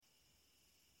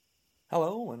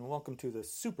Hello, and welcome to the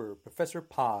Super Professor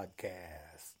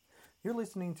Podcast. You're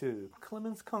listening to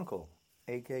Clemens Kunkel,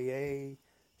 aka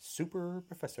Super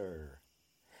Professor.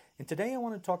 And today I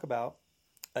want to talk about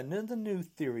another new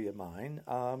theory of mine.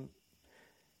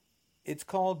 It's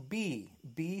called B.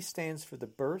 B stands for the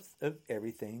birth of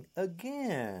everything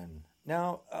again.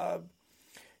 Now,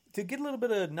 to get a little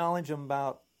bit of knowledge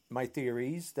about my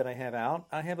theories that I have out,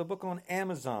 I have a book on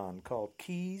Amazon called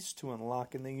Keys to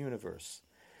Unlocking the Universe.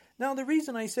 Now, the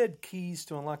reason I said keys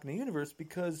to unlocking the universe,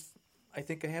 because I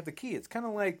think I have the key. It's kind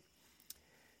of like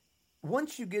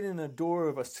once you get in a door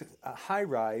of a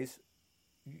high-rise,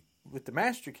 with the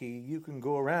master key, you can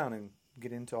go around and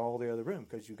get into all the other rooms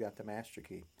because you got the master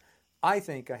key. I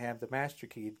think I have the master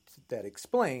key that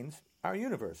explains our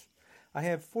universe. I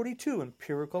have 42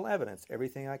 empirical evidence.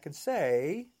 Everything I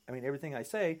say,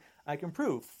 I can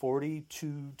prove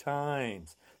 42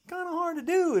 times. Kind of hard to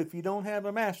do if you don't have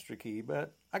a master key,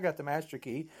 but I got the master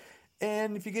key.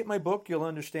 And if you get my book, you'll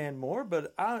understand more.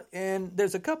 And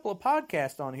there's a couple of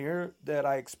podcasts on here that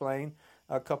I explain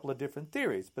a couple of different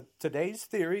theories. But today's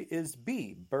theory is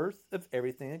B, birth of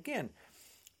everything again.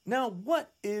 Now,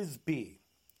 what is B?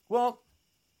 Well,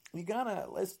 we're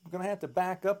gonna have to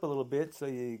back up a little bit so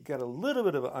you got a little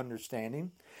bit of an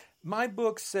understanding. My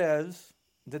book says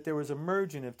that there was a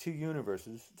merging of two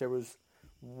universes. There was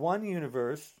one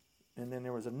universe, and then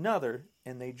there was another,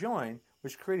 and they joined,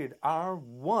 which created our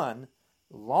one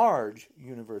large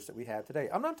universe that we have today.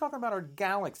 I'm not talking about our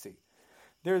galaxy.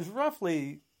 There's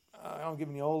roughly, I'm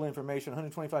giving you old information,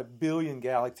 125 billion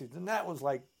galaxies, and that was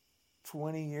like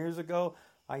 20 years ago.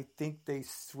 I think they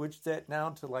switched that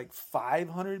now to like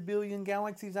 500 billion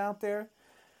galaxies out there,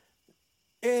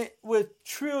 with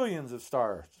trillions of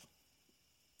stars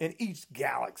in each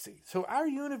galaxy. So our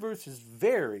universe is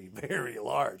very, very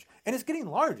large. And it's getting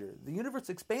larger. The universe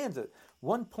expands at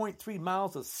 1.3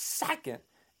 miles a second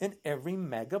in every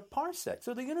megaparsec.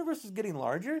 So the universe is getting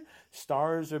larger.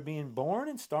 Stars are being born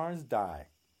and stars die.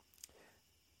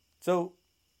 So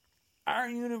our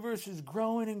universe is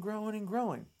growing and growing and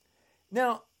growing.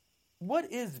 Now,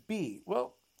 what is B?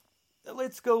 Well,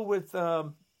 let's go with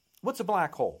what's a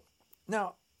black hole?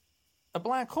 Now, a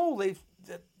black hole,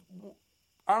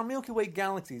 our Milky Way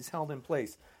galaxy is held in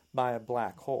place by a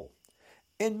black hole.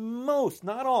 And most,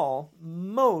 not all,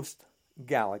 most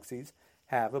galaxies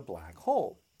have a black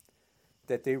hole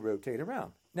that they rotate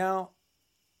around. Now,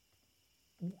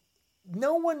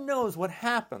 no one knows what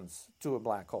happens to a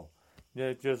black hole.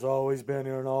 It's just always been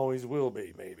there and always will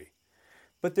be, maybe.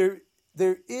 But there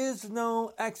is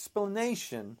no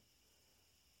explanation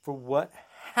for what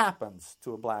happens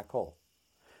to a black hole.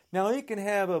 Now, it can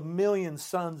have 1 million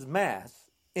suns mass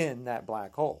in that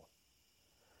black hole.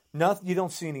 Nothing, you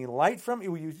don't see any light from it.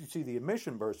 You see the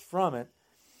emission burst from it,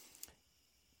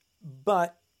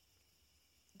 but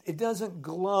it doesn't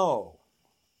glow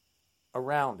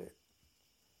around it.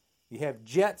 You have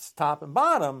jets top and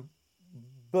bottom,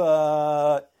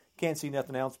 but can't see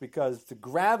nothing else because the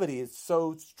gravity is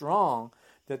so strong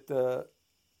that the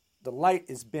light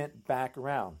is bent back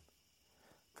around.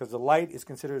 Because the light is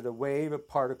considered a wave, a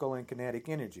particle, and kinetic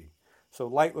energy. So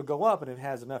light will go up, and if it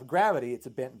has enough gravity, it's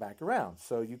bent back around.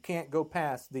 So you can't go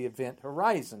past the event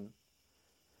horizon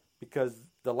because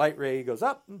the light ray goes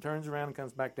up and turns around and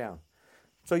comes back down.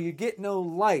 So you get no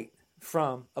light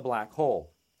from a black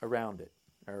hole around it.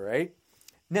 All right?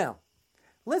 Now,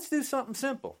 let's do something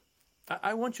simple.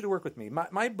 I want you to work with me.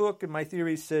 My book and my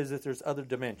theory says that there's other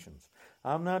dimensions.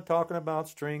 I'm not talking about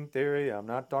string theory. I'm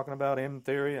not talking about M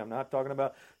theory. I'm not talking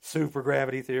about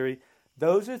supergravity theory.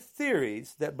 Those are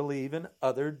theories that believe in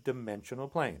other dimensional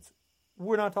planes.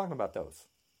 We're not talking about those.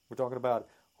 We're talking about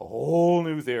a whole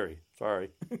new theory.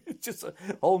 Sorry. It's just a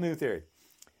whole new theory.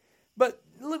 But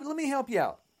let me help you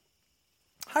out.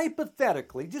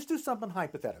 Hypothetically, just do something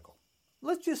hypothetical.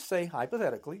 Let's just say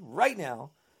hypothetically, right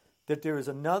now, that there is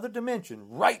another dimension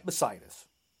right beside us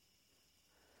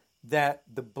that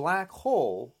the black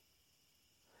hole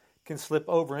can slip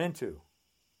over into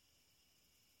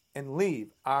and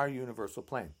leave our universal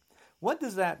plane. What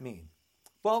does that mean?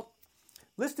 Well,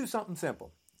 let's do something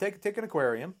simple. Take an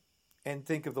aquarium and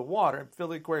think of the water, fill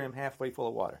the aquarium halfway full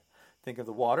of water. Think of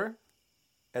the water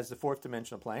as the fourth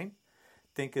dimensional plane.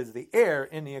 Think of the air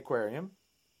in the aquarium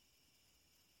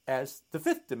as the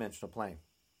fifth dimensional plane.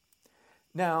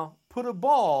 Now, put a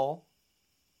ball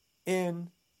in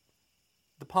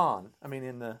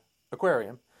in the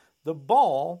aquarium. The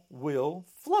ball will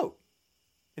float.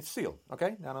 It's sealed,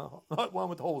 okay? Not one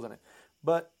with holes in it.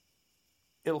 But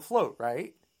it'll float,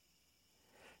 right?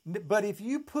 But if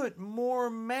you put more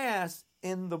mass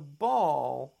in the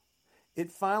ball,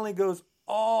 it finally goes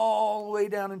all the way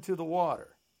down into the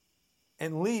water.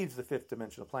 and leaves the fifth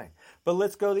dimensional plane. But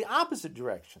let's go the opposite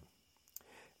direction.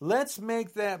 Let's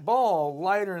make that ball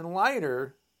lighter and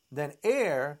lighter than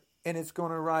air, and it's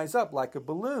going to rise up like a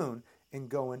balloon and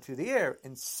go into the air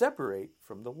and separate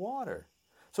from the water.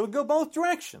 So it go both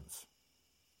directions.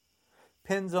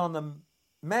 Depends on the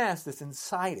mass that's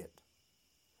inside it.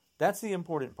 That's the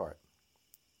important part.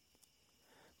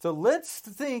 So let's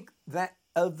think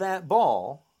of that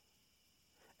ball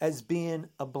as being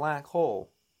a black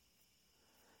hole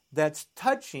that's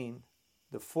touching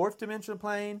the fourth dimensional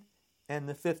plane and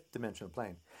the fifth dimensional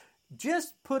plane.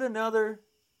 Just put another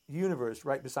universe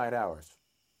right beside ours.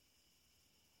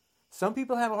 Some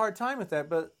people have a hard time with that,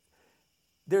 but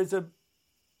there's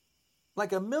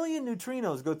like 1 million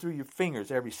neutrinos go through your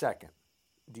fingers every second.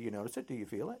 Do you notice it? Do you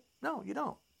feel it? No, you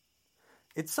don't.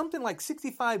 It's something like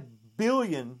 65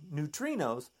 billion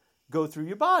neutrinos go through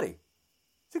your body.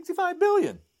 65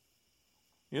 billion.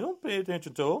 You don't pay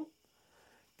attention to them.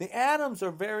 The atoms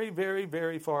are very, very,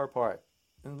 very far apart.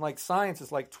 And like science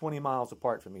is like 20 miles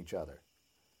apart from each other.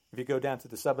 If you go down to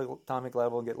the subatomic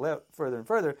level and get further and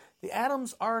further, the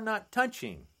atoms are not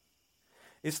touching.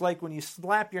 It's like when you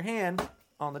slap your hand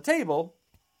on the table,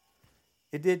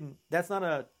 that's not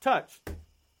a touch,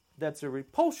 that's a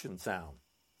repulsion sound.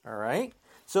 All right?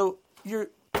 So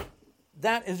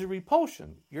that is a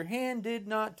repulsion. Your hand did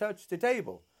not touch the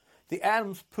table. The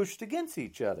atoms pushed against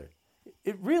each other.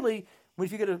 It really,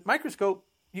 if you get a microscope,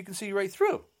 you can see right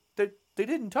through. They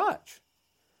didn't touch.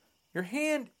 Your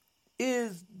hand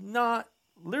is not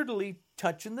literally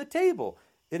touching the table.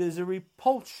 It is a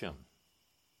repulsion.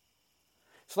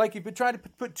 It's like if you try to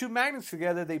put two magnets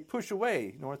together, they push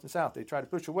away, north and south. They try to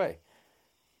push away.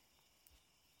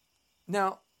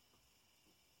 Now,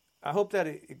 I hope that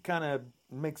it kind of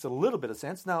makes a little bit of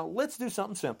sense. Now, let's do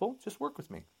something simple. Just work with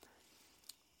me.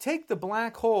 Take the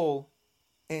black hole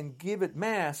and give it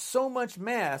mass, so much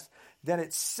mass, that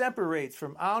it separates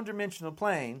from our dimensional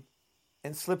plane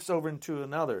and slips over into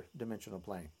another dimensional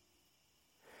plane.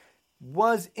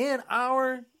 Was in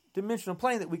our dimensional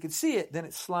plane that we could see it, then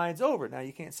it slides over. Now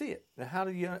you can't see it. Now how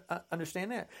do you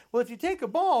understand that? Well, if you take a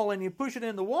ball and you push it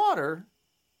in the water,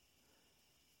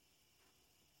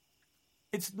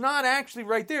 it's not actually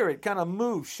right there. It kind of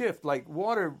moves, shifts, like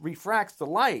water refracts the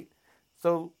light.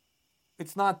 So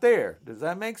it's not there. Does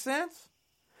that make sense?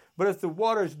 But if the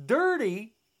water's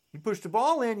dirty, you push the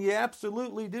ball in, you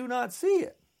absolutely do not see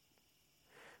it.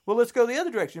 Well, let's go the other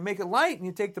direction. You make it light and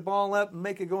you take the ball up and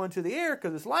make it go into the air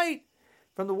because it's light.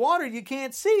 From the water, you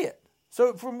can't see it.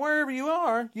 So from wherever you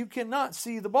are, you cannot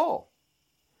see the ball.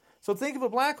 So think of a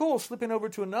black hole slipping over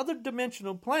to another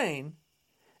dimensional plane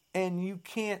and you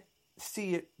can't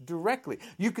see it directly.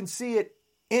 You can see it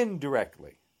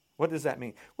indirectly. What does that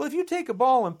mean? Well, if you take a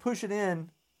ball and push it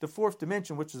in the fourth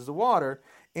dimension, which is the water,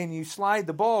 and you slide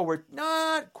the ball where it's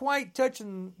not quite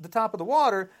touching the top of the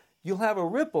water, you'll have a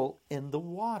ripple in the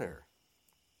water.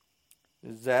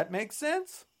 Does that make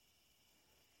sense?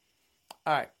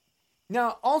 All right.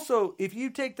 Now, also, if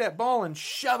you take that ball and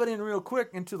shove it in real quick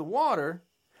into the water,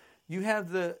 you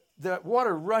have the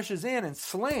water rushes in and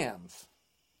slams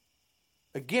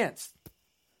against.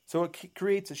 So it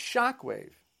creates a shock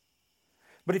wave.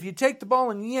 But if you take the ball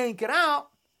and yank it out,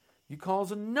 you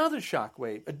cause another shock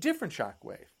wave, a different shock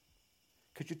wave,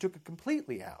 because you took it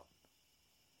completely out.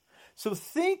 So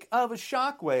think of a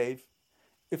shock wave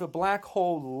if a black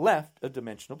hole left a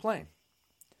dimensional plane.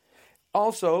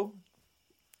 Also,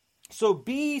 so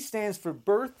B stands for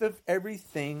birth of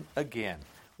everything again.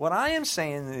 What I am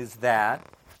saying is that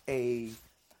a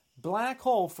black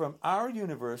hole from our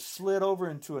universe slid over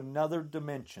into another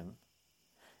dimension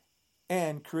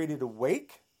and created a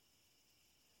wake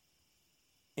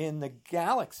in the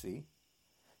galaxy,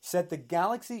 set the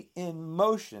galaxy in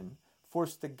motion,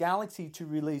 forced the galaxy to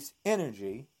release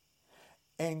energy,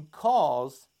 and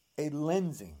cause a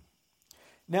lensing.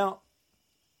 Now,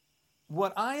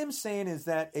 what I am saying is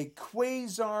that a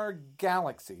quasar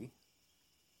galaxy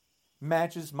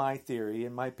matches my theory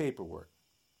in my paperwork.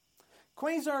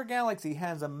 Quasar galaxy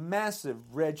has a massive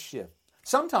redshift,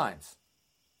 sometimes.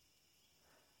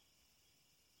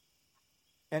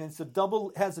 And has a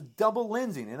double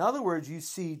lensing. In other words, you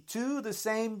see two of the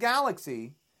same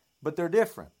galaxy, but they're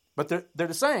different. But they're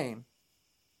the same,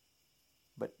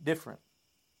 but different.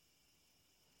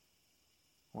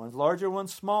 One's larger,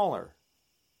 one's smaller.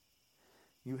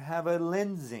 You have a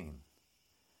lensing.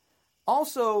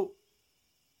 Also,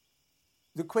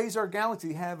 the quasar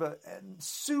galaxy have a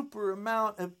super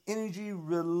amount of energy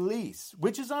release,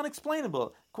 which is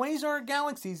unexplainable. Quasar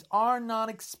galaxies are not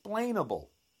explainable.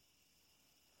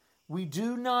 We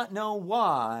do not know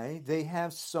why they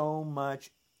have so much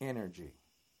energy.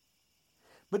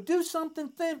 But do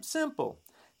something simple.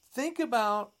 Think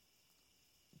about,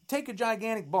 take a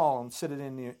gigantic ball and sit it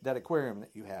in that aquarium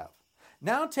that you have.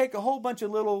 Now take a whole bunch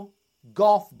of little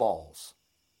golf balls.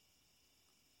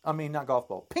 Not golf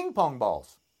balls, ping pong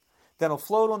balls that'll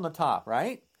float on the top,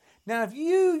 right? Now, if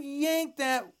you yank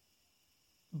that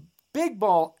big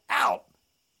ball out,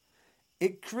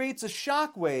 it creates a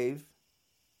shock wave.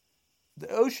 The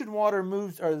ocean water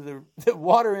moves, or the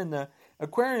water in the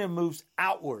aquarium moves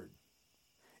outward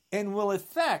and will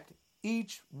affect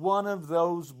each one of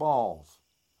those balls,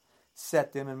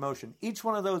 set them in motion. Each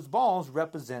one of those balls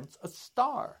represents a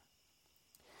star.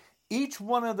 Each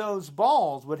one of those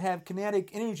balls would have kinetic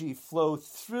energy flow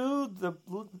through the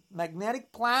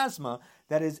magnetic plasma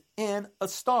that is in a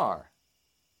star.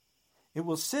 It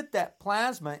will set that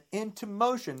plasma into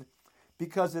motion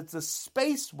because it's a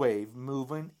space wave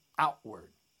moving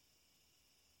outward.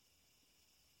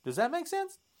 Does that make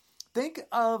sense? Think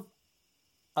of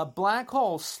a black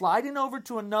hole sliding over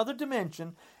to another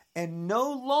dimension and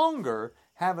no longer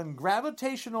having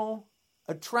gravitational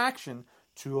attraction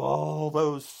to all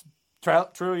those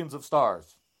trillions of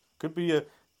stars. Could be a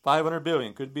 500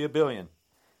 billion, could be a billion.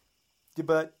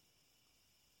 But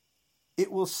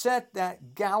it will set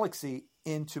that galaxy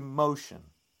into motion.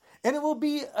 And it will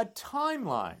be a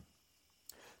timeline.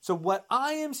 So what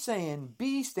I am saying,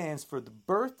 B stands for the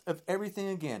birth of everything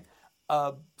again.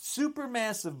 A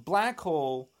supermassive black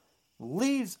hole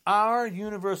leaves our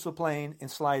universal plane and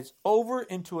slides over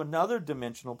into another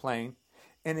dimensional plane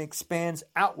and expands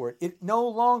outward. It no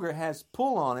longer has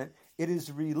pull on it. It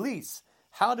is release.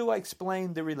 How do I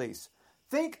explain the release?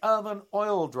 Think of an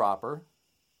oil dropper.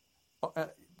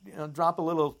 Drop a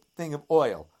little thing of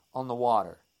oil on the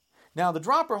water. Now the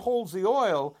dropper holds the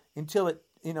oil until it,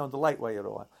 the lightweight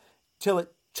oil, till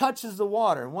it touches the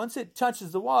water. And once it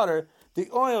touches the water, the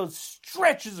oil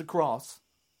stretches across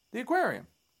the aquarium.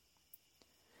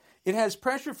 It has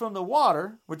pressure from the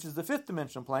water, which is the fifth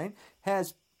dimensional plane,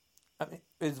 is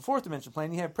the fourth dimensional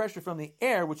plane. You have pressure from the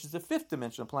air, which is the fifth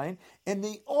dimensional plane, and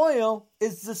the oil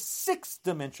is the sixth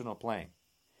dimensional plane.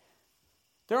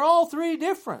 They're all three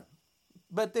different,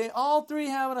 but they all three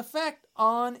have an effect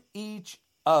on each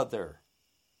other.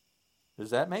 Does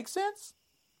that make sense?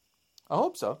 I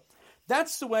hope so.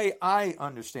 That's the way I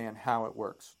understand how it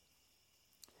works.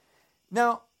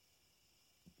 Now,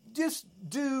 just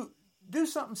do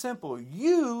something simple.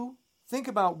 You think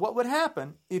about what would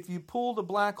happen if you pulled a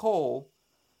black hole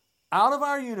out of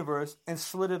our universe and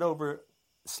slide it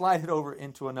over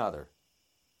into another.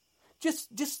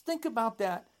 Just think about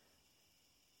that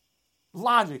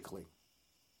logically.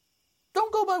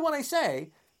 Don't go by what I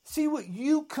say. See what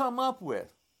you come up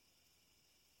with.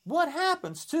 What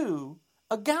happens to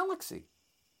a galaxy?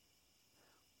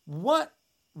 What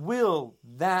will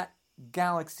that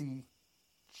galaxy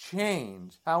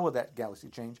change? How will that galaxy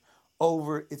change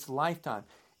over its lifetime?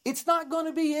 It's not going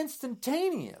to be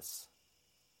instantaneous.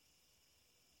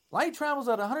 Light travels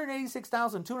at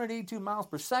 186,282 miles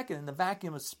per second in the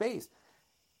vacuum of space,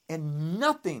 and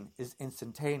nothing is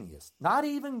instantaneous, not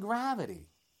even gravity.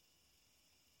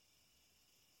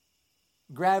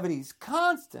 Gravity's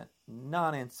constant,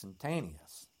 not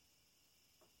instantaneous.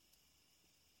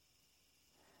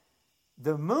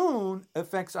 The moon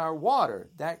affects our water.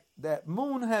 That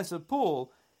moon has a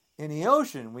pull. In the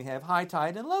ocean, we have high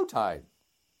tide and low tide.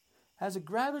 Has a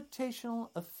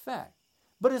gravitational effect.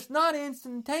 But it's not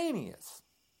instantaneous.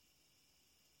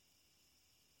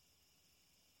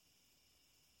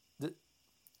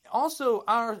 Also,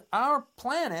 our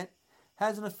planet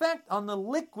has an effect on the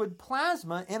liquid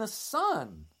plasma in a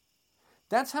sun.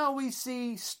 That's how we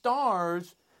see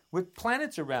stars with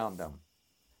planets around them.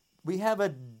 We have a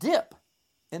dip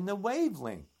in the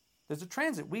wavelength. There's a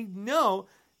transit. We know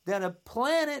that a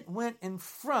planet went in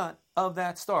front of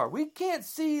that star. We can't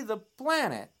see the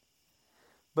planet,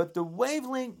 but the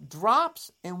wavelength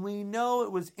drops and we know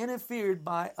it was interfered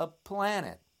by a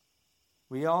planet.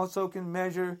 We also can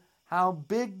measure how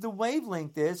big the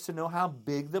wavelength is to know how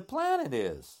big the planet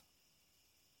is.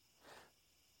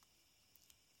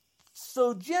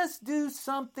 So just do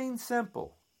something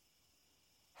simple.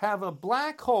 Have a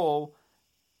black hole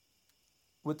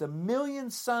with 1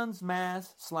 million suns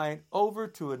mass slide over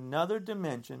to another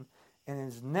dimension and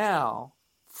is now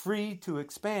free to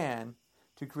expand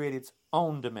to create its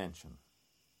own dimension.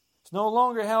 It's no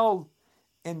longer held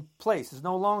in place. It's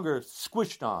no longer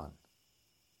squished on.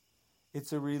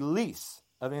 It's a release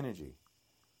of energy.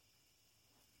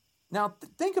 Now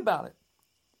think about it.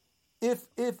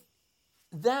 If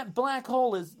that black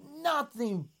hole is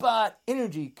nothing but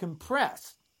energy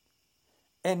compressed,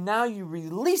 and now you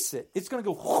release it, it's going to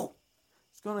go, whoo,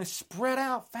 it's going to spread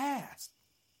out fast.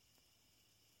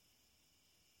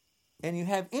 and you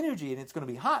have energy, and it's going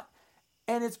to be hot,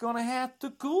 and it's going to have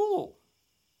to cool.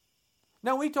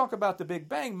 Now, we talk about the Big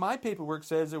Bang. My paperwork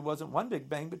says there wasn't one Big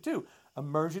Bang, but two. A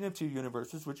merging of two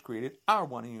universes, which created our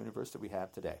one universe that we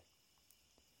have today.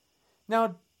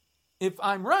 Now, if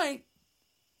I'm right,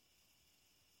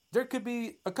 there could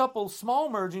be a couple small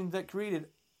mergings that created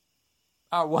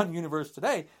our one universe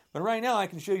today. But right now, I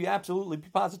can show you absolutely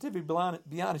positively beyond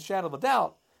a shadow of a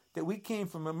doubt that we came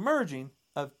from a merging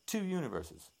of two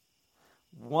universes.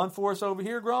 One force over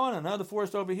here growing, another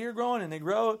force over here growing, and they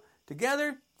grow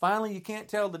together. Finally, you can't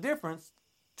tell the difference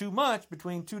too much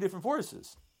between two different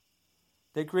forces.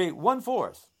 They create one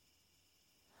force.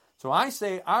 So I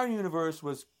say our universe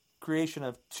was creation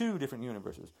of two different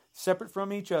universes, separate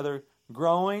from each other,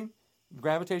 growing,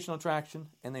 gravitational attraction,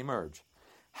 and they merge.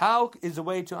 How is a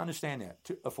way to understand that?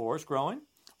 A force growing.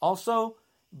 Also,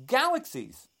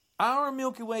 galaxies. Our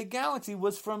Milky Way galaxy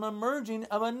was from a merging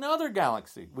of another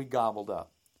galaxy we gobbled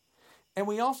up. And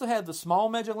we also have the small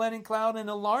Magellanic Cloud and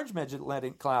the large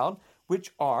Magellanic Cloud,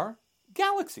 which are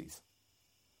galaxies.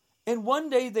 And one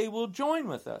day they will join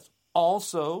with us.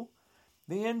 Also,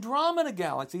 the Andromeda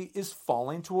Galaxy is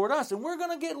falling toward us, and we're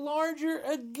going to get larger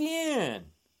again.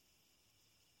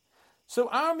 So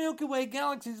our Milky Way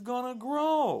galaxy is going to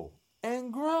grow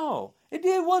and grow. It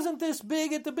wasn't this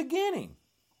big at the beginning.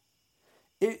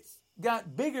 It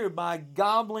got bigger by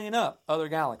gobbling up other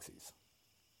galaxies.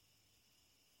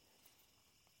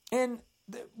 And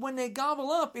when they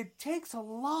gobble up, it takes a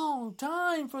long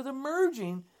time for the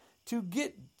merging to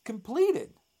get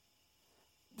completed.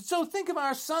 So think of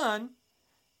our sun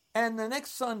and the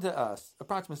next sun to us,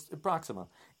 Proxima.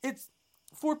 It's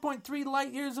 4.3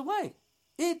 light years away.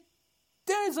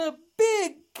 There's a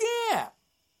big gap.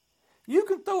 You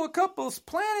can throw a couple of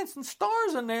planets and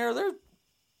stars in there. They're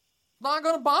not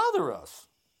going to bother us.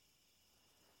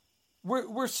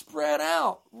 We're spread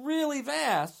out really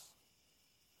vast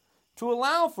to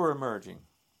allow for emerging.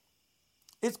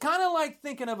 It's kind of like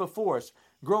thinking of a forest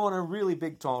growing a really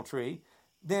big tall tree.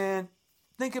 Then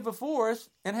think of a forest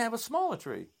and have a smaller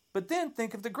tree. But then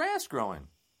think of the grass growing.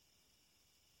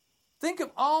 Think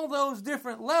of all those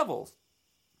different levels.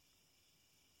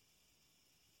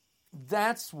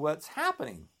 That's what's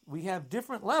happening. We have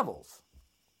different levels.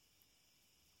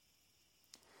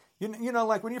 You know,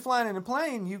 like when you're flying in a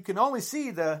plane, you can only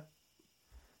see the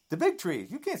big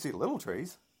trees. You can't see the little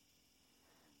trees.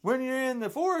 When you're in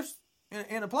the forest,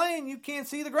 in a plane, you can't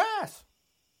see the grass.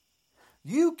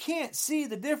 You can't see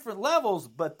the different levels,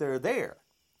 but they're there.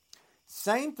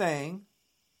 Same thing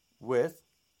with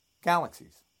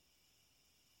galaxies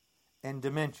and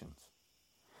dimensions.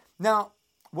 Now,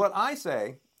 what I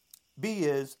say, B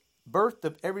is birth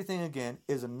of everything again,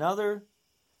 is another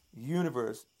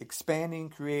universe expanding,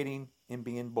 creating, and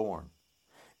being born.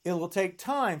 It will take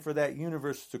time for that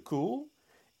universe to cool.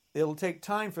 It'll take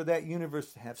time for that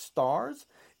universe to have stars.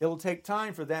 It'll take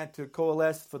time for that to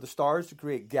coalesce, for the stars to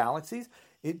create galaxies.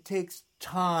 It takes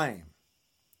time.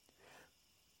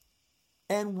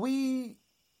 And we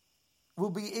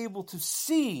will be able to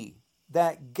see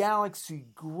that galaxy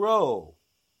grow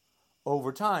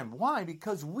over time. Why?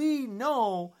 Because we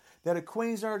know that a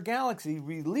quasar galaxy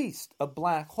released a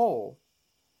black hole.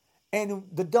 And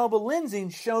the double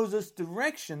lensing shows us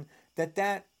direction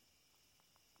that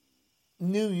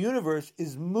new universe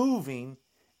is moving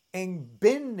and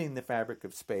bending the fabric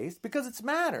of space because it's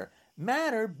matter.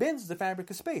 Matter bends the fabric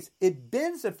of space. It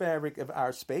bends the fabric of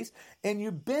our space, and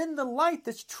you bend the light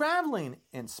that's traveling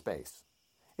in space.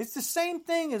 It's the same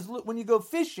thing as when you go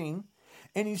fishing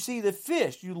and you see the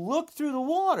fish. You look through the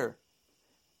water.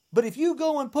 But if you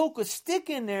go and poke a stick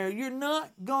in there, you're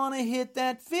not going to hit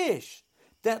that fish.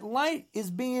 That light is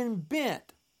being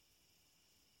bent.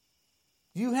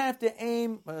 You have to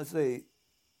aim,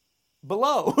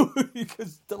 below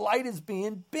because the light is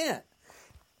being bent.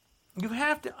 You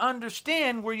have to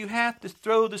understand where you have to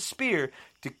throw the spear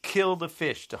to kill the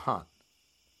fish to hunt.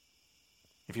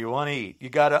 If you want to eat, you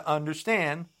got to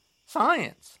understand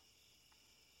science.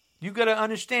 You got to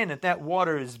understand that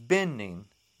water is bending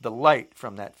the light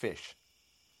from that fish.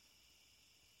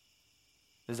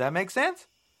 Does that make sense?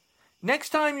 Next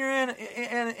time you're in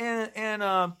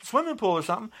a swimming pool or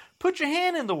something, put your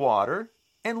hand in the water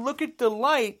and look at the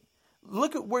light.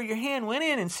 Look at where your hand went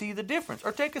in and see the difference.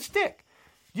 Or take a stick.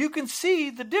 You can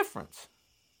see the difference.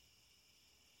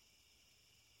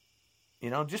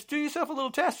 Just do yourself a little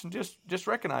test and just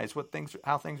recognize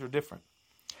how things are different.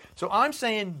 So I'm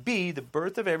saying B, the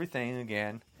birth of everything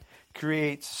again,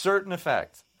 creates certain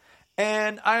effects.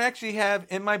 And I actually have,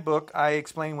 in my book, I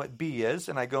explain what B is,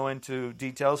 and I go into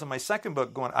details. In my second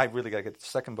book, I really got to get the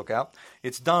second book out.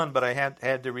 It's done, but I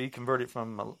had to reconvert it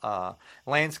from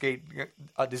landscape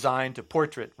design to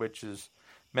portrait, which is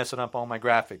messing up all my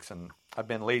graphics, and I've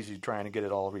been lazy trying to get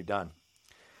it all redone.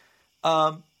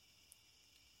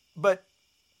 But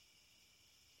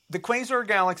the quasar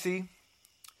galaxy,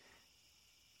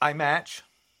 I match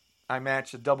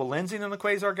a double lensing on the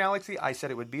quasar galaxy. I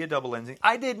said it would be a double lensing.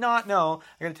 I did not know,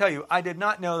 I got to tell you, I did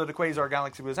not know that a quasar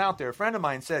galaxy was out there. A friend of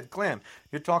mine said, Clem,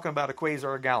 you're talking about a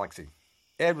quasar galaxy.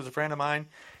 Ed was a friend of mine,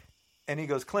 and he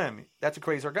goes, Clem, that's a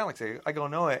quasar galaxy. I go,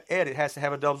 no, Ed, it has to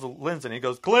have a double lensing. He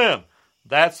goes, Clem,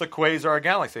 that's a quasar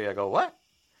galaxy. I go, what?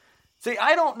 See,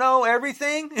 I don't know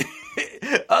everything.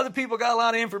 Other people got a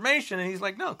lot of information, and he's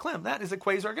like, no, Clem, that is a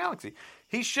quasar galaxy.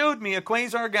 He showed me a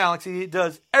quasar galaxy. It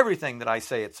does everything that I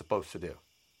say it's supposed to do.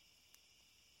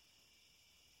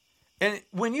 And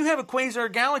when you have a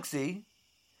quasar galaxy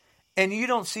and you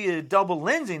don't see a double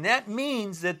lensing, that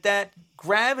means that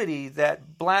gravity, that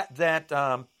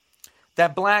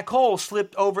black hole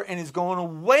slipped over and is going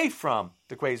away from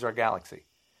the quasar galaxy.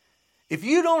 If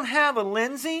you don't have a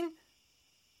lensing,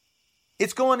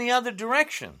 it's going the other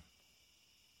direction.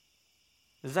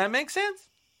 Does that make sense?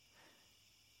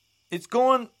 It's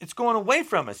going away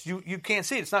from us. You can't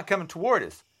see it. It's not coming toward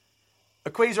us. A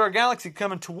quasar galaxy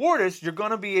coming toward us, you're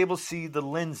going to be able to see the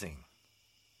lensing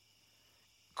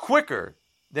quicker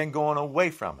than going away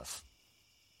from us.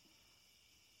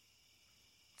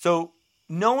 So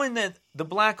knowing that the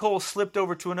black hole slipped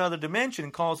over to another dimension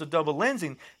and caused a double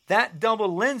lensing, that double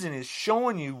lensing is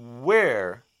showing you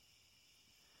where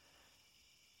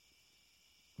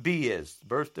B is, the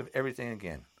birth of everything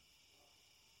again.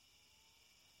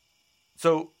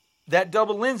 So that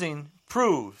double lensing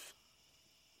proves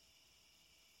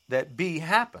that B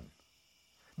happened.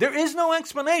 There is no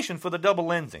explanation for the double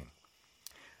lensing.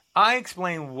 I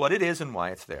explain what it is and why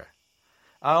it's there.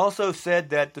 I also said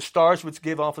that the stars would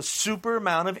give off a super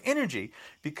amount of energy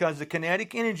because the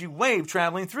kinetic energy wave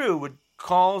traveling through would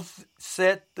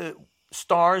set the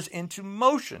stars into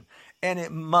motion, and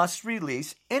it must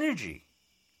release energy.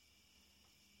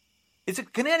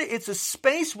 It's a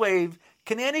space wave,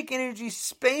 kinetic energy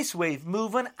space wave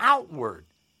moving outward.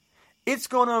 It's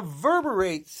going to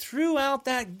reverberate throughout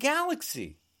that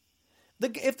galaxy.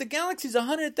 If the galaxy is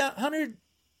 100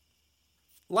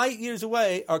 light years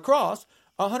away across,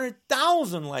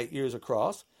 100,000 light years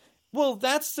across, well,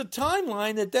 that's the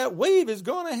timeline that wave is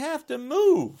going to have to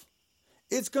move.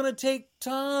 It's going to take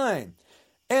time.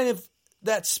 And if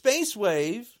that space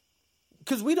wave,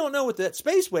 because we don't know with that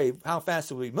space wave how fast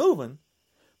it will be moving,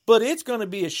 but it's going to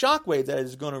be a shock wave that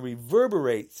is going to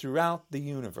reverberate throughout the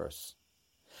universe.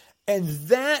 And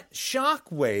that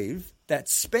shock wave, that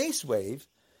space wave,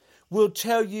 will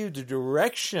tell you the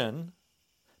direction,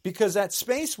 because that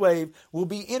space wave will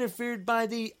be interfered by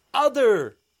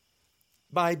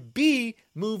by B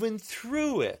moving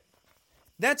through it.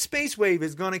 That space wave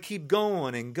is going to keep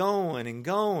going and going and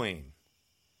going.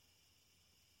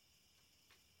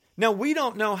 Now, we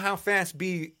don't know how fast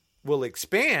B will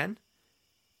expand,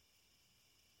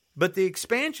 but the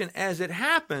expansion, as it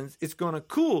happens, it's going to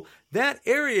cool. That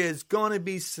area is going to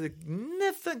be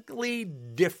significantly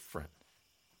different.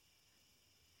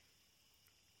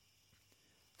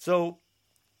 So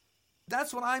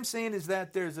that's what I'm saying, is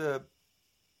that there's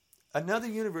another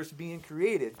universe being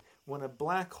created when a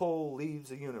black hole leaves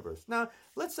the universe. Now,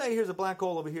 let's say here's a black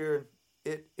hole over here.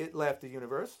 It left the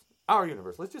universe, our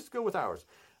universe. Let's just go with ours.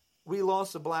 We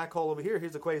lost a black hole over here.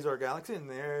 Here's a quasar galaxy, and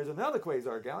there's another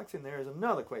quasar galaxy, and there's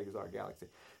another quasar galaxy.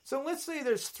 So let's say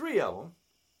there's three of them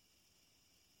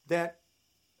that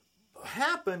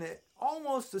happen at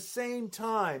almost the same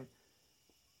time,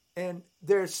 and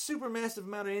there's supermassive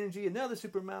amount of energy, another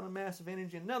super amount of massive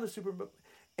energy,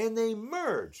 and they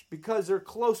merge because they're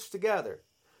close together.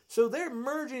 So they're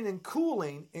merging and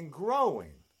cooling and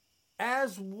growing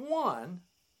as one,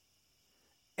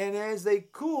 and as they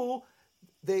cool,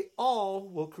 they all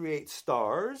will create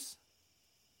stars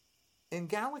and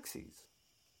galaxies.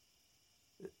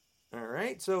 All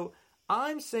right? So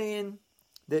I'm saying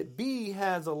that B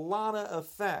has a lot of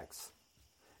effects,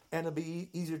 and it'll be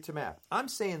easier to map. I'm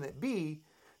saying that B,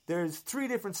 there's 3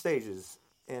 different stages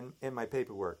in my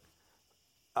paperwork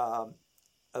of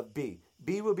B.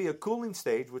 B will be a cooling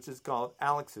stage, which is called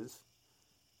Alex's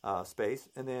space,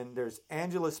 and then there's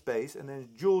Angela's space, and then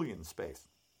Julian's space.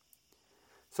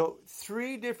 So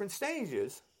 3 different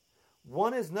stages.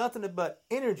 One is nothing but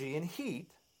energy and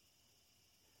heat.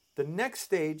 The next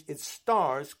stage is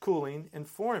stars cooling and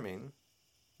forming,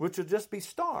 which will just be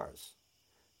stars.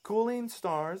 Cooling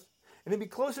stars. And it'll be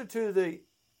closer to the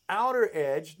outer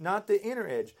edge, not the inner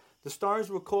edge. The stars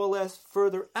will coalesce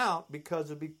further out because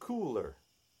it'll be cooler.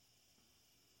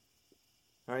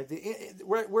 All right,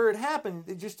 where it happened,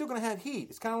 you're still going to have heat.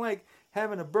 It's kind of like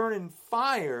having a burning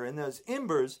fire, and those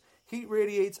embers, heat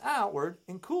radiates outward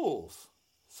and cools.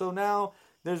 So now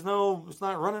it's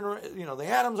not running around, the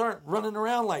atoms aren't running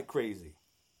around like crazy.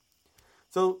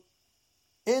 So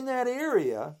in that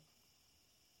area,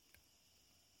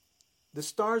 the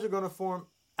stars are going to form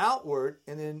outward,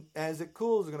 and then as it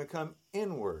cools, they're going to come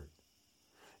inward.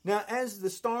 Now, as the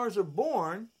stars are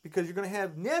born, because you're going to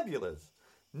have nebulas,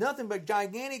 nothing but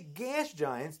gigantic gas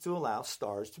giants to allow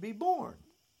stars to be born.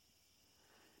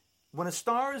 When a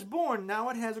star is born, now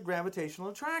it has a gravitational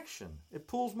attraction. It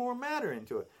pulls more matter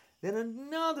into it. Then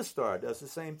another star does the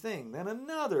same thing. Then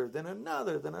another, then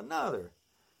another, then another.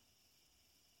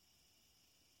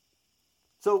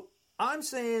 So I'm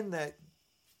saying that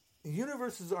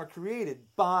universes are created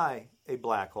by a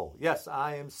black hole. Yes,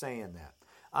 I am saying that.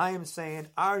 I am saying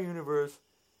our universe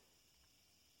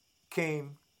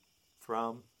came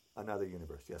from another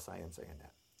universe. Yes, I am saying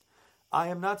that. I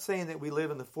am not saying that we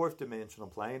live in the fourth dimensional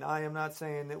plane. I am not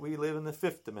saying that we live in the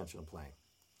fifth dimensional plane.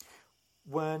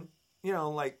 When,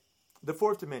 like the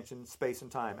fourth dimension, space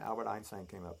and time, Albert Einstein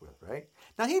came up with, right?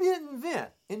 Now, he didn't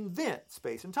invent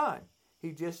space and time.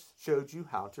 He just showed you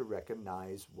how to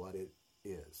recognize what it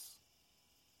is.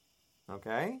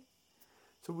 Okay?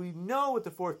 So we know what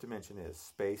the fourth dimension is,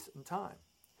 space and time.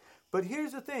 But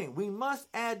here's the thing. We must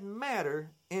add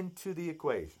matter into the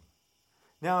equation.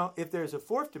 Now, if there's a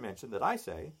fourth dimension that I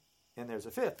say, and there's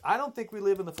a fifth, I don't think we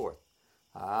live in the fourth.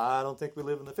 I don't think we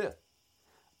live in the fifth.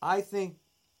 I think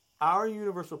our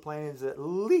universal plane is at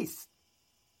least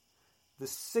the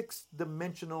sixth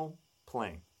dimensional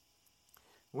plane.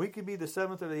 We could be the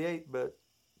seventh or the eighth, but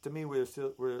to me, we're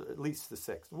at least the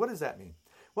sixth. What does that mean?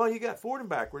 Well, you got forward and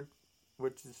backward,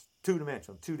 which is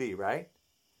two-dimensional, 2D, right?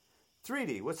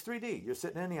 3D, what's 3D? You're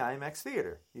sitting in the IMAX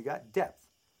theater. You got depth.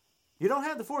 You don't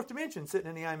have the fourth dimension sitting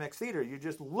in the IMAX theater. You're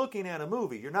just looking at a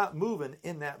movie. You're not moving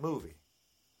in that movie.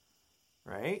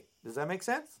 Right? Does that make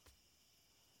sense?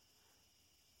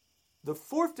 The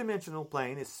fourth dimensional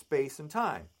plane is space and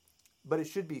time. But it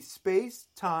should be space,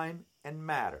 time, and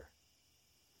matter.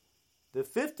 The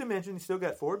fifth dimension, you still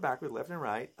got forward, backward, left and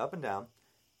right, up and down.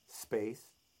 Space,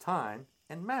 time,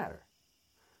 and matter.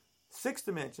 Sixth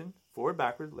dimension, forward,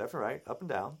 backward, left and right, up and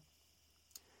down.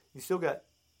 You still got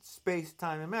space,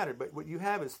 time, and matter. But what you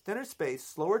have is thinner space,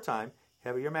 slower time,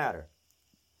 heavier matter.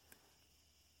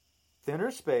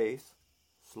 Thinner space,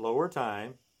 slower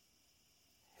time,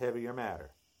 heavier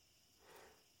matter.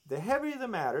 The heavier the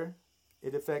matter,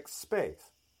 it affects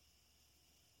space.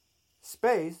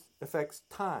 Space affects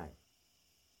time.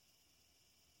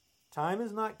 Time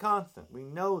is not constant. We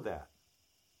know that.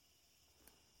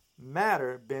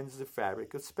 Matter bends the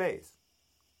fabric of space.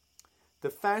 The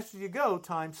faster you go,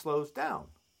 time slows down.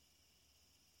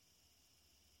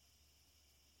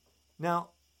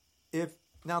 Now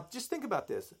just think about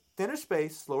this. Thinner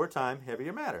space, slower time,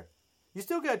 heavier matter. You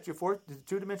still got your fourth, the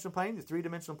two-dimensional plane, the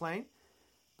three-dimensional plane,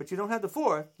 but you don't have the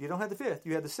fourth, you don't have the fifth,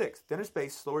 you have the sixth. Thinner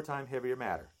space, slower time, heavier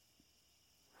matter.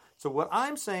 So what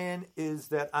I'm saying is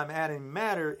that I'm adding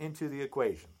matter into the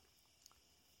equation.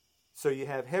 So you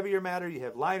have heavier matter, you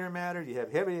have lighter matter, you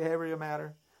have heavier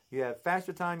matter, you have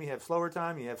faster time, you have slower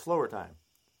time, you have slower time.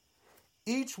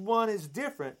 Each one is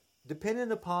different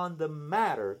depending upon the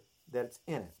matter that's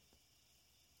in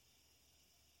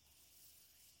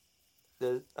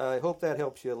it. I hope that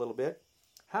helps you a little bit.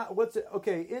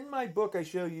 Okay, in my book I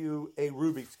show you a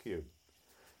Rubik's Cube.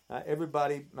 Not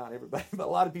everybody, but a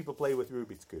lot of people play with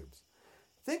Rubik's Cubes.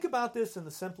 Think about this in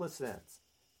the simplest sense.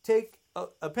 Take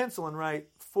a pencil and write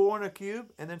 4 in a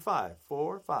cube and then 5.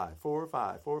 4, 5, 4,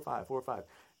 5, 4, 5, 4, 5.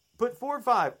 Put 4 and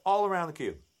 5 all around the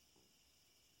cube.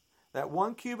 That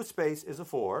one cube of space is a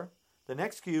 4. The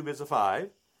next cube is a 5.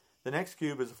 The next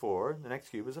cube is a 4. The next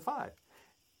cube is a 5.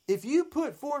 If you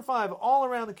put 4 and 5 all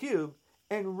around the cube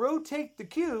and rotate the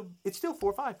cube, it's still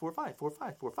 4, 5, 4, 5, 4,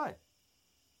 5, 4, 5.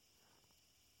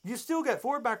 You still got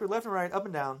forward, backward, left and right, up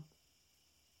and down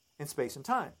in space and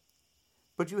time.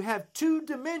 But you have two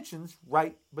dimensions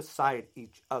right beside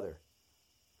each other.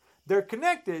 They're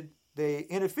connected, they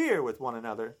interfere with one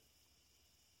another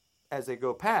as they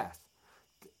go past.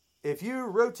 If you're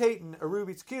rotating a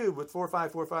Rubik's Cube with 4,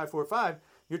 5, 4, 5, 4, 5,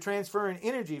 you're transferring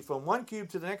energy from one cube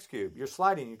to the next cube. You're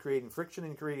sliding, you're creating friction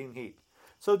and creating heat.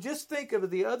 So just think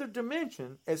of the other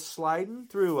dimension as sliding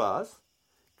through us,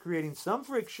 creating some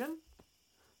friction,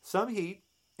 some heat,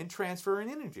 and transferring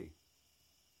energy.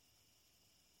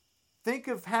 Think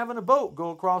of having a boat go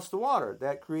across the water.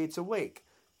 That creates a wake.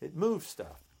 It moves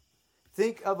stuff.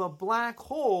 Think of a black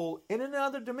hole in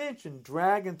another dimension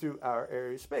dragging through our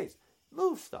area of space.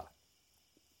 Move stuff.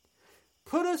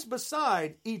 Put us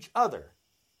beside each other,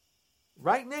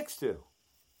 right next to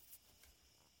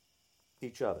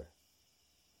each other.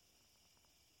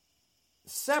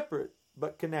 Separate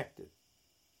but connected.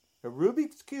 A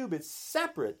Rubik's Cube is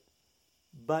separate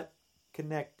but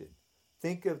connected.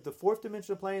 Think of the fourth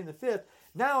dimensional plane and the fifth.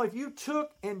 Now, if you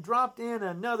took and dropped in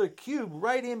another cube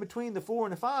right in between the 4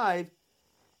 and the 5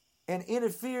 and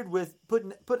interfered with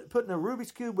putting a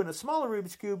Rubik's Cube in a smaller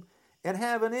Rubik's Cube and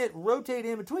having it rotate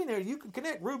in between there, you can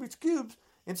connect Rubik's Cubes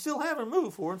and still have them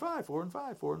move 4 and 5, 4 and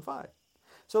 5, 4 and 5.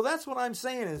 So that's what I'm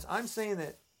saying is I'm saying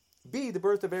that B, the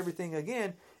birth of everything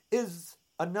again, is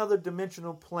another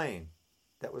dimensional plane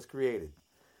that was created.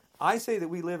 I say that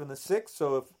we live in the sixth,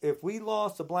 so if we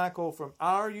lost a black hole from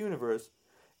our universe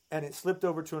and it slipped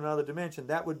over to another dimension,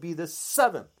 that would be the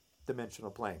seventh dimensional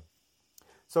plane.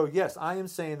 So yes, I am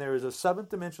saying there is a seventh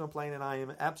dimensional plane, and I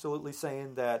am absolutely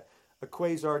saying that a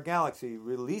quasar galaxy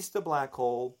released a black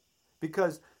hole,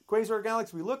 because quasar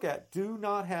galaxies we look at do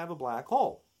not have a black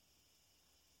hole.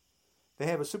 They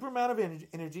have a super amount of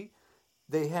energy.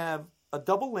 They have a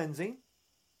double lensing,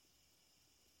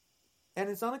 and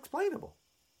it's unexplainable.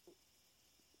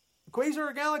 The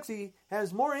quasar galaxy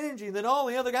has more energy than all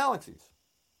the other galaxies.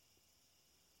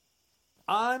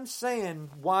 I'm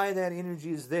saying why that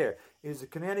energy is there is a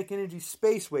kinetic energy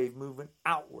space wave movement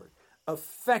outward,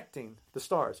 affecting the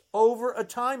stars over a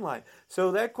timeline.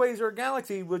 So that quasar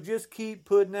galaxy will just keep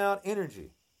putting out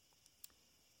energy.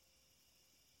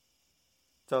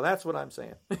 So that's what I'm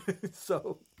saying.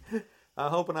 So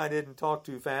I'm hoping I didn't talk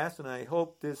too fast, and I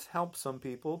hope this helps some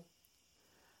people.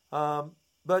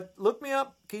 But look me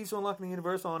up, Keys to Unlocking the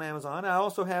Universe on Amazon. I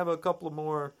also have a couple of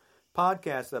more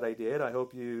podcasts that I did. I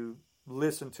hope you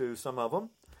listen to some of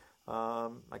them.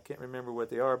 I can't remember what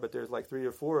they are, but there's like 3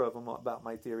 or 4 of them about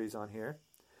my theories on here.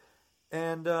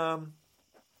 And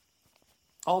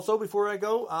also, before I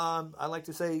go, I like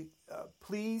to say,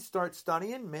 please start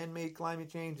studying. Man-made climate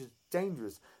change is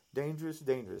dangerous, dangerous,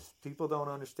 dangerous. People don't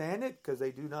understand it because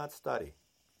they do not study.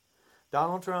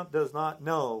 Donald Trump does not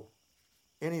know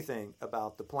anything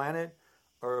about the planet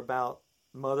or about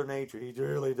Mother Nature. He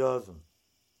really doesn't.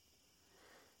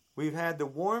 We've had the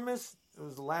warmest, it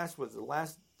was the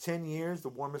last 10 years, the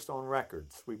warmest on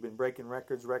records. We've been breaking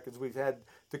records. We've had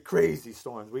the crazy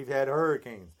storms. We've had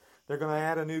hurricanes. They're going to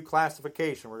add a new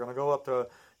classification. We're going to go up to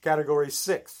category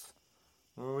 6.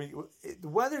 The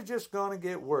weather's just going to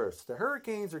get worse. The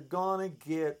hurricanes are going to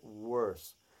get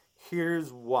worse.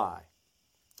 Here's why.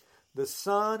 The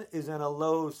sun is in a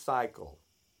low cycle.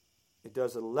 It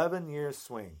does an 11-year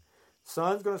swing.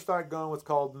 Sun's going to start going what's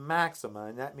called maxima,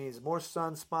 and that means more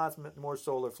sunspots, more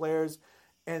solar flares,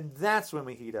 and that's when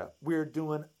we heat up. We're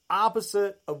doing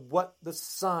opposite of what the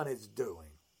sun is doing.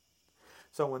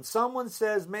 So when someone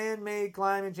says man-made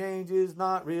climate change is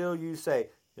not real, you say,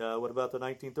 what about the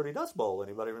 1930 Dust Bowl?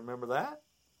 Anybody remember that?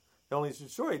 It only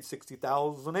destroyed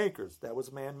 60,000 acres. That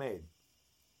was man-made.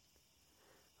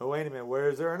 Oh, wait a minute. Where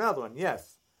is there another one?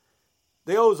 Yes.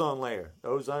 The ozone layer. The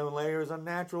ozone layer is a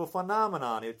natural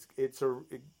phenomenon. It's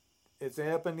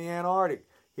up in the Antarctic.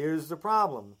 Here's the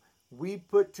problem. We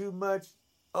put too much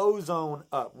ozone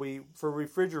up. For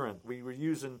refrigerant. We were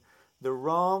using the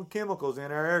wrong chemicals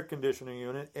in our air conditioning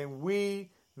unit, and we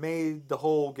made the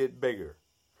hole get bigger.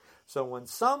 So when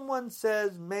someone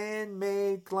says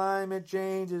man-made climate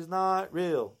change is not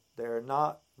real, they're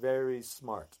not very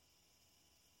smart.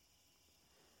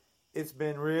 It's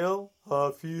been real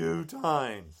a few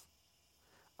times.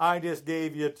 I just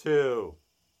gave you 2.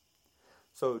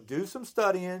 So do some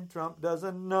studying. Trump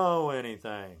doesn't know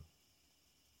anything.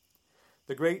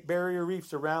 The Great Barrier Reefs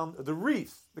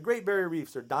the Great Barrier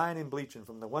Reefs are dying and bleaching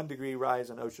from the 1 degree rise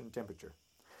in ocean temperature.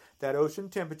 That ocean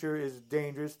temperature is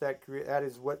dangerous. That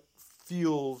is what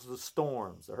fuels the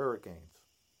storms, the hurricanes.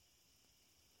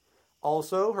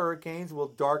 Also, hurricanes will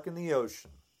darken the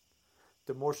ocean.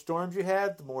 The more storms you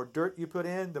have, the more dirt you put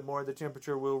in, the more the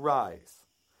temperature will rise.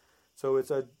 So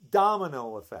it's a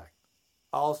domino effect.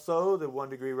 Also, the 1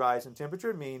 degree rise in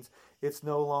temperature means it's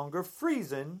no longer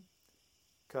freezing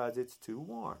because it's too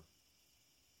warm.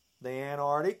 The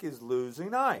Antarctic is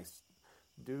losing ice.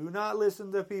 Do not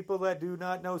listen to people that do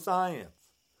not know science.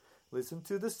 Listen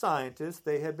to the scientists.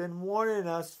 They have been warning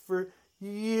us for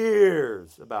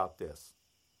years about this.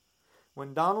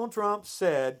 When Donald Trump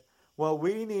said, what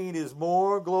we need is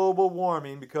more global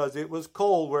warming because it was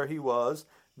cold where he was.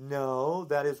 No,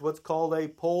 that is what's called a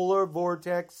polar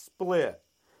vortex split.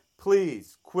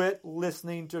 Please quit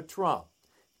listening to Trump.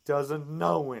 He doesn't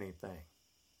know anything.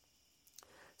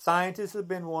 Scientists have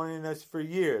been warning us for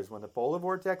years. When the polar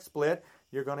vortex split,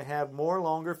 you're going to have more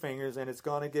longer fingers, and it's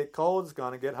going to get cold, it's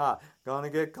going to get hot. Going to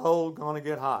get cold, going to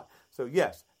get hot. So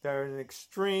yes, there's an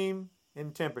extreme in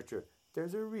temperature.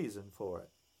 There's a reason for it.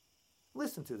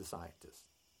 Listen to the scientists.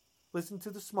 Listen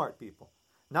to the smart people.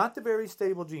 Not the very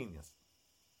stable genius.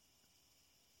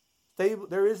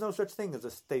 There is no such thing as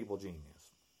a stable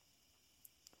genius.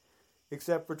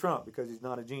 Except for Trump, because he's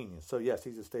not a genius. So yes,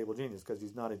 he's a stable genius because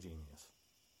he's not a genius.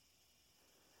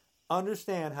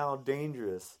 Understand how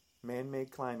dangerous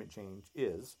man-made climate change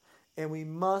is, and we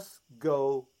must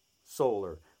go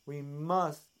solar. We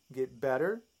must get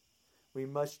better. We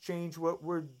must change what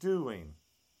we're doing.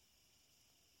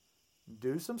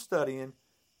 Do some studying.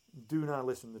 Do not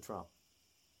listen to Trump.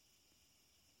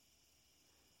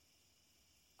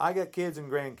 I got kids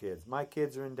and grandkids. My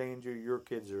kids are in danger. Your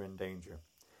kids are in danger.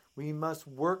 We must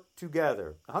work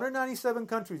together. 197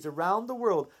 countries around the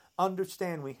world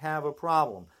understand we have a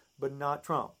problem, but not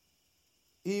Trump.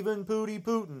 Even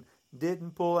Putin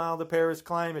didn't pull out of the Paris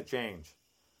climate change.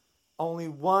 Only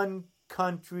one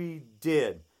country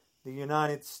did, the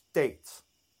United States.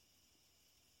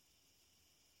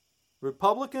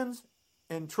 Republicans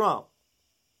and Trump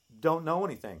don't know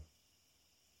anything.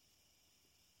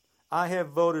 I have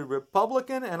voted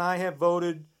Republican and I have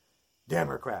voted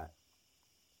Democrat.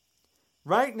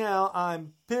 Right now,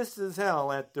 I'm pissed as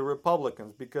hell at the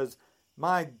Republicans because,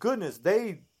 my goodness,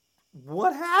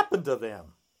 what happened to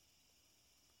them?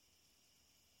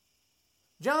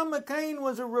 John McCain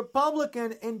was a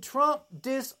Republican and Trump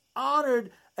dishonored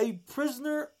a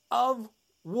prisoner of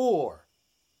war.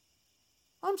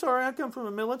 I'm sorry, I come from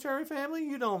a military family.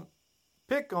 You don't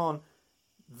pick on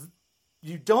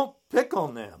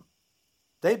them.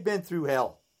 They've been through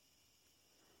hell.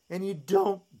 And you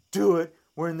don't do it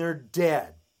when they're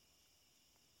dead.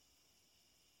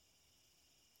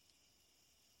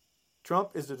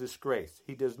 Trump is a disgrace.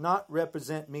 He does not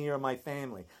represent me or my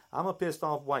family. I'm a pissed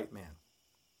off white man.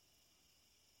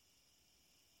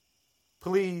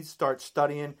 Please start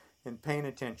studying and paying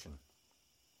attention.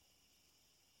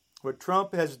 What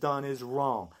Trump has done is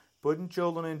wrong. Putting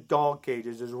children in dog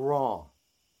cages is wrong.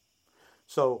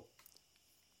 So,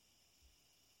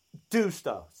 do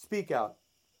stuff. Speak out.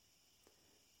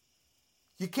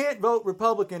 You can't vote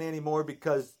Republican anymore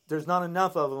because there's not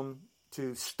enough of them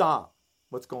to stop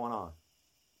what's going on.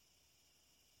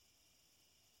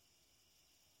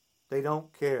 They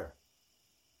don't care.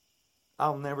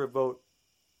 I'll never vote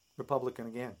Republican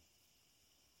again.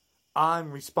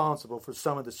 I'm responsible for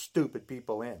some of the stupid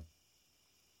people in.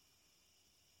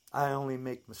 I only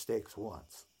make mistakes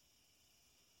once.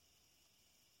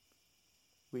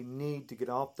 We need to get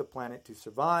off the planet to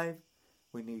survive.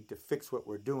 We need to fix what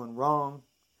we're doing wrong.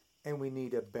 And we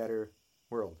need a better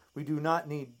world. We do not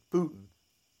need Putin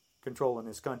controlling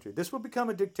this country. This will become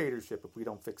a dictatorship if we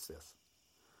don't fix this.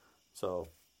 So,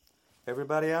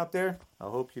 everybody out there, I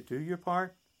hope you do your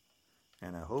part.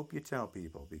 And I hope you tell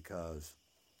people, because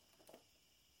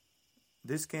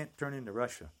this can't turn into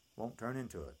Russia. Won't turn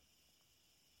into it.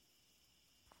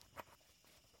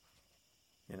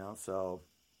 So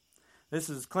this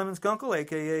is Clemens Kunkel,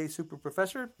 a.k.a. Super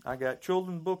Professor. I got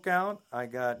Children Book out. I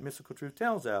got Mystical Truth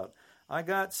Tales out. I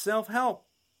got Self-Help,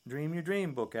 Dream Your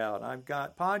Dream book out. I've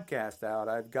got podcast out.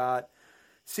 I've got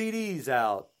CDs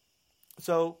out.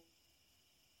 So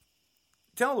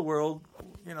tell the world,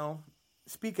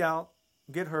 speak out,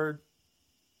 get heard,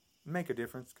 make a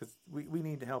difference, because we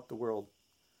need to help the world.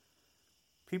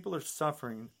 People are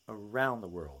suffering around the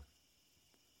world.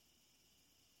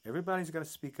 Everybody's got to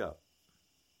speak up.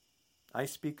 I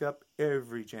speak up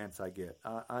every chance I get.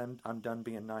 I'm done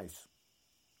being nice.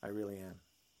 I really am.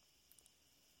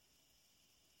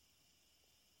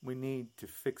 We need to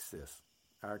fix this.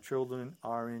 Our children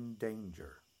are in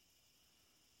danger.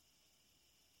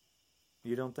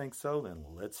 You don't think so? Then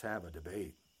let's have a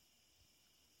debate.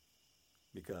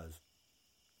 Because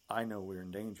I know we're in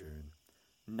danger. And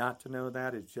not to know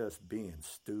that is just being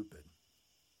stupid.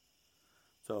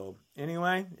 So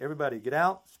anyway, everybody get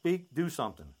out, speak, do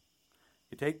something.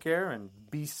 You take care and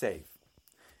be safe.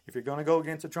 If you're going to go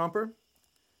against a Trumper,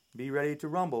 be ready to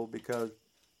rumble, because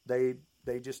they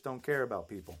just don't care about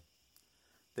people.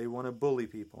 They want to bully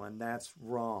people, and that's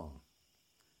wrong.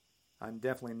 I'm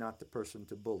definitely not the person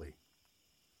to bully.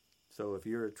 So if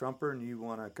you're a Trumper and you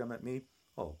want to come at me,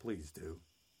 oh, please do.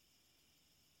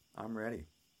 I'm ready.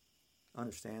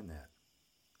 Understand that.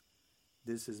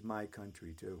 This is my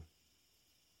country too.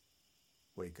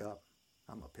 Wake up.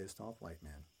 I'm a pissed off white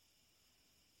man.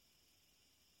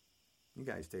 You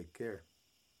guys take care.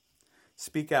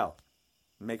 Speak out.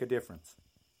 Make a difference.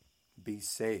 Be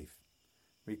safe.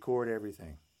 Record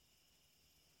everything.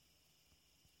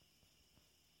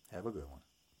 Have a good one.